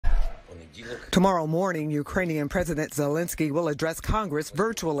Tomorrow morning, Ukrainian President Zelenskyy will address Congress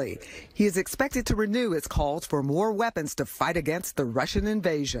virtually. He is expected to renew his calls for more weapons to fight against the Russian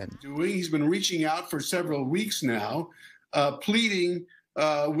invasion. He's been reaching out for several weeks now, pleading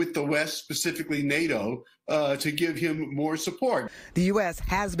with the West, specifically NATO, to give him more support. The U.S.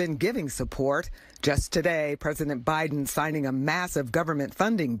 has been giving support. Just today, President Biden signing a massive government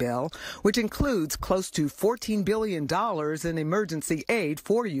funding bill, which includes close to $14 billion in emergency aid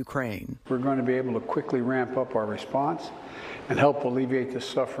for Ukraine. We're going to be able to quickly ramp up our response and help alleviate the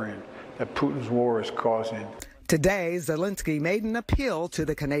suffering that Putin's war is causing. Today, Zelenskyy made an appeal to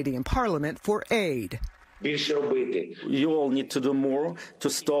the Canadian Parliament for aid. You all need to do more to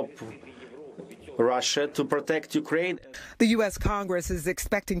stop Russia, to protect Ukraine. The U.S. Congress is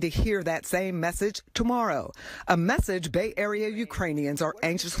expecting to hear that same message tomorrow, a message Bay Area Ukrainians are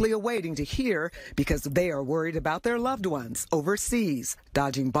anxiously awaiting to hear because they are worried about their loved ones overseas,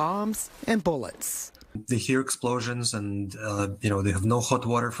 dodging bombs and bullets. They hear explosions and, they have no hot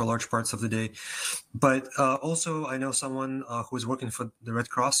water for large parts of the day. But also, I know someone who is working for the Red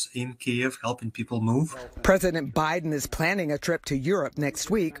Cross in Kiev, helping people move. President Biden is planning a trip to Europe next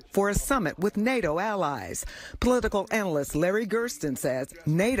week for a summit with NATO allies. Political analyst Larry Gersten says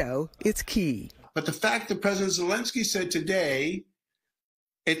NATO is key. But the fact that President Zelenskyy said today,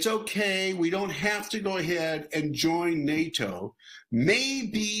 it's okay, we don't have to go ahead and join NATO, may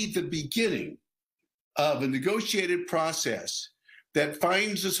be the beginning of a negotiated process that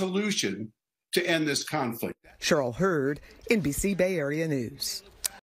finds a solution to end this conflict. Cheryl Hurd, NBC Bay Area News.